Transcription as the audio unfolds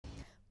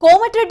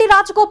కోమటిరెడ్డి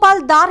రాజగోపాల్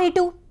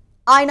దారేటు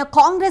ఆయన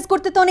కాంగ్రెస్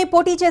గుర్తుతోనే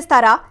పోటీ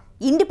చేస్తారా?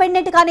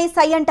 ఇండిపెండెంట్ గానే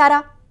సై అంటారా?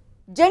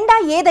 జెండా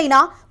ఏదైనా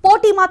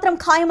పోటీ మాత్రం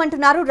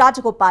ఖాయమంటున్నారు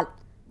రాజగోపాల్.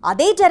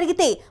 అదే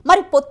జరిగితే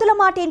మరి పొత్తుల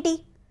మాటేంటి?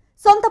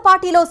 సొంత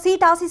పార్టీలో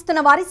సీట్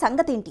ఆశిస్తున్న వారి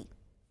సంగతేంటి?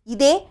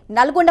 ఇదే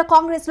నల్గొండ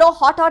కాంగ్రెస్ లో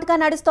హాట్ గా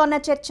నడుస్తోన్న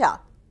చర్చ.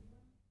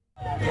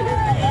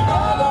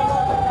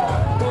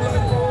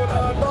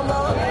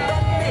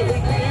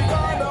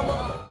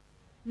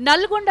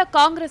 నల్గొండ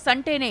కాంగ్రెస్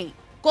అంటేనే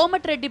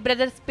కోమటిరెడ్డి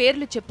బ్రదర్స్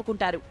పేర్లు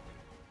చెప్పుకుంటారు.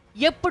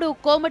 ఎప్పుడూ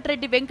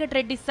కోమటిరెడ్డి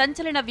వెంకటరెడ్డి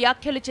సంచలన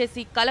వ్యాఖ్యలు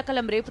చేసి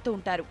కలకలం రేపుతూ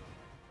ఉంటారు.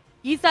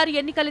 ఈసారి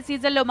ఎన్నికల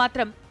సీజన్లో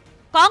మాత్రం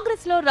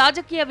కాంగ్రెస్లో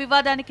రాజకీయ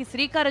వివాదానికి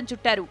శ్రీకారం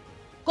చుట్టారు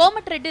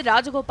కోమటిరెడ్డి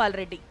రాజగోపాల్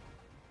రెడ్డి.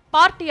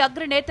 పార్టీ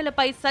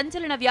అగ్రనేతలపై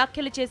సంచలన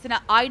వ్యాఖ్యలు చేసిన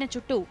ఆయన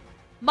చుట్టూ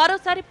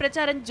మరోసారి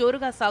ప్రచారం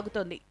జోరుగా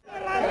సాగుతోంది.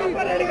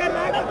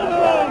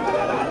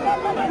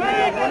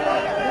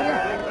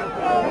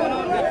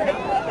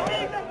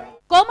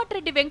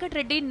 కోమటిరెడ్డి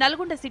వెంకటరెడ్డి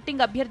నల్గొండ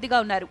సిట్టింగ్ అభ్యర్థిగా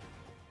ఉన్నారు.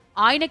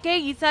 ఆయనకే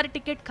ఈసారి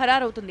టికెట్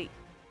ఖరారవుతుంది.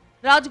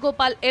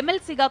 రాజగోపాల్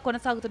ఎమ్మెల్సీగా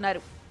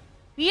కొనసాగుతున్నారు.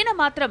 ఈయన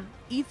మాత్రం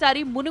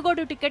ఈసారి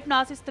మునుగోడు టికెట్ను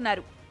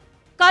ఆశిస్తున్నారు.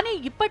 కానీ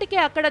ఇప్పటికే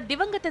అక్కడ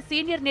దివంగత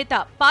సీనియర్ నేత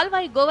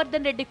పాల్వాయి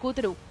గోవర్ధన్ రెడ్డి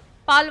కూతురు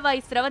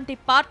పాల్వాయి స్రవంతి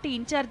పార్టీ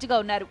ఇన్ఛార్జిగా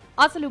ఉన్నారు.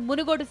 అసలు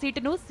మునుగోడు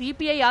సీటును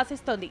సిపిఐ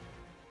ఆశిస్తోంది.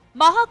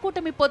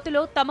 మహాకూటమి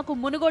పొత్తులో తమకు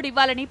మునుగోడు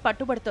ఇవ్వాలని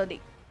పట్టుబడుతోంది.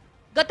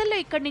 గతంలో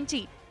ఇక్కడి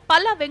నుంచి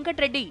పల్లా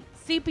వెంకటరెడ్డి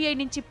సిపిఐ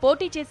నుంచి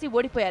పోటీ చేసి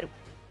ఓడిపోయారు.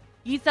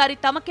 ఈసారి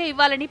తమకే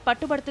ఇవ్వాలని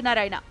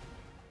పట్టుబడుతున్నారాయన.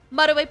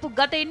 మరోవైపు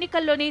గత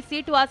ఎన్నికల్లోనే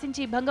సీటు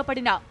ఆశించి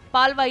భంగపడిన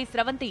పాల్వాయి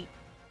స్రవంతి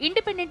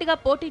ఇండిపెండెంట్ గా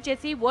పోటీ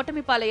చేసి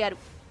ఓటమి పాలయ్యారు.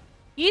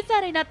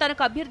 ఈసారైనా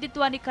తనకు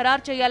అభ్యర్థిత్వాన్ని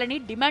ఖరారు చేయాలని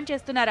డిమాండ్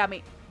చేస్తున్నారామె.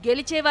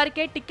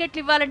 గెలిచేవారికే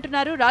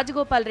టిక్కెట్లివ్వాలంటున్నారు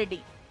రాజగోపాల్ రెడ్డి.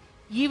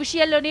 ఈ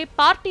విషయంలోనే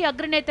పార్టీ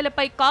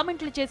అగ్రనేతలపై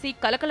కామెంట్లు చేసి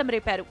కలకలం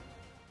రేపారు.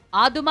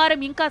 ఆ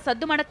దుమారం ఇంకా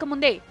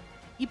సద్దుమణక్కముందే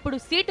ఇప్పుడు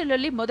సీటు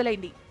లొల్లి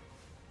మొదలైంది.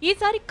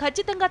 ఈసారి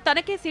ఖచ్చితంగా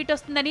తనకే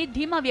సీటొస్తుందని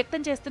ధీమా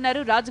వ్యక్తం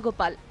చేస్తున్నారు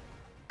రాజగోపాల్.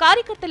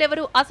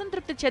 కార్యకర్తలెవరూ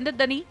అసంతృప్తి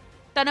చెందొద్దని,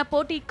 తన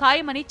పోటీ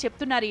ఖాయమని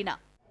చెప్తున్నారీయన.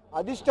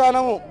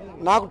 అధిష్టానం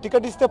నాకు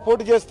టికెట్ ఇస్తే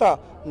పోటీ చేస్తా,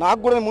 నాకు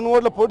కూడా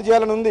మునుగోడులో పోటీ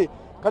చేయాలని ఉంది,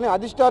 కానీ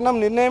అధిష్టానం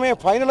నిర్ణయమే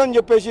ఫైనల్ అని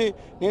చెప్పేసి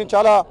నేను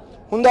చాలా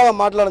హుందాగా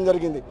మాట్లాడడం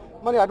జరిగింది.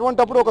 మరి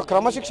అటువంటప్పుడు ఒక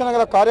క్రమశిక్షణ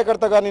గల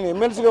కార్యకర్తగా నేను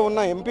ఎమ్మెల్సీగా ఉన్న,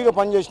 ఎంపీగా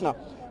పనిచేసిన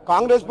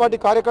కాంగ్రెస్ పార్టీ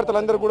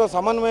కార్యకర్తలందరూ కూడా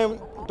సమన్వయం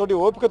తోటి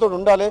ఓపికతో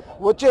ఉండాలి.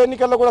 వచ్చే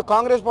ఎన్నికల్లో కూడా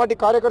కాంగ్రెస్ పార్టీ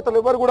కార్యకర్తలు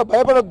ఎవరు కూడా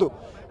భయపడొద్దు.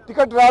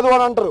 టికెట్ రాదు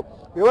అని అంటారు,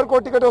 ఎవరికో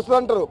టికెట్ వస్తుంది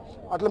అంటారు,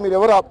 అట్లా మీరు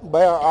ఎవరు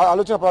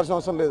ఆలోచన పడాల్సిన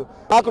అవసరం లేదు.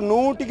 నాకు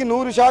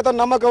 100%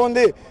 నమ్మకం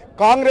ఉంది.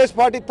 కాంగ్రెస్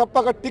పార్టీ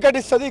తప్పక టికెట్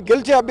ఇస్తుంది,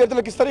 గెలిచే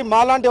అభ్యర్థులకు ఇస్తుంది,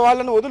 మాలాంటి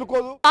వాళ్ళని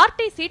వదులుకోదు.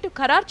 పార్టీ సీటు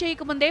ఖరారు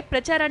చేయకముందే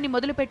ప్రచారాన్ని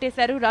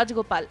మొదలుపెట్టేశారు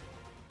రాజగోపాల్.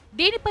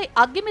 దీనిపై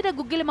అగ్గి మీద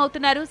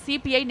గుగ్గిలమవుతున్నారు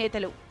సిపిఐ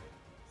నేతలు.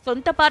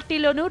 సొంత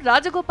పార్టీలోనూ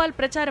రాజగోపాల్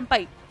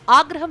ప్రచారంపై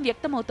ఆగ్రహం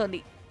వ్యక్తమవుతోంది.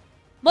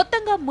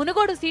 మొత్తంగా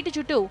మునుగోడు సీటు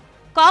చుట్టూ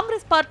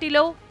కాంగ్రెస్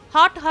పార్టీలో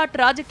హాట్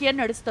రాజకీయం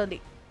నడుస్తోంది.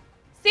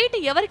 సీటు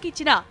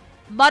ఎవరికిచ్చినా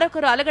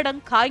మరొకరు అలగడం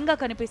ఖాయంగా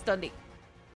కనిపిస్తోంది.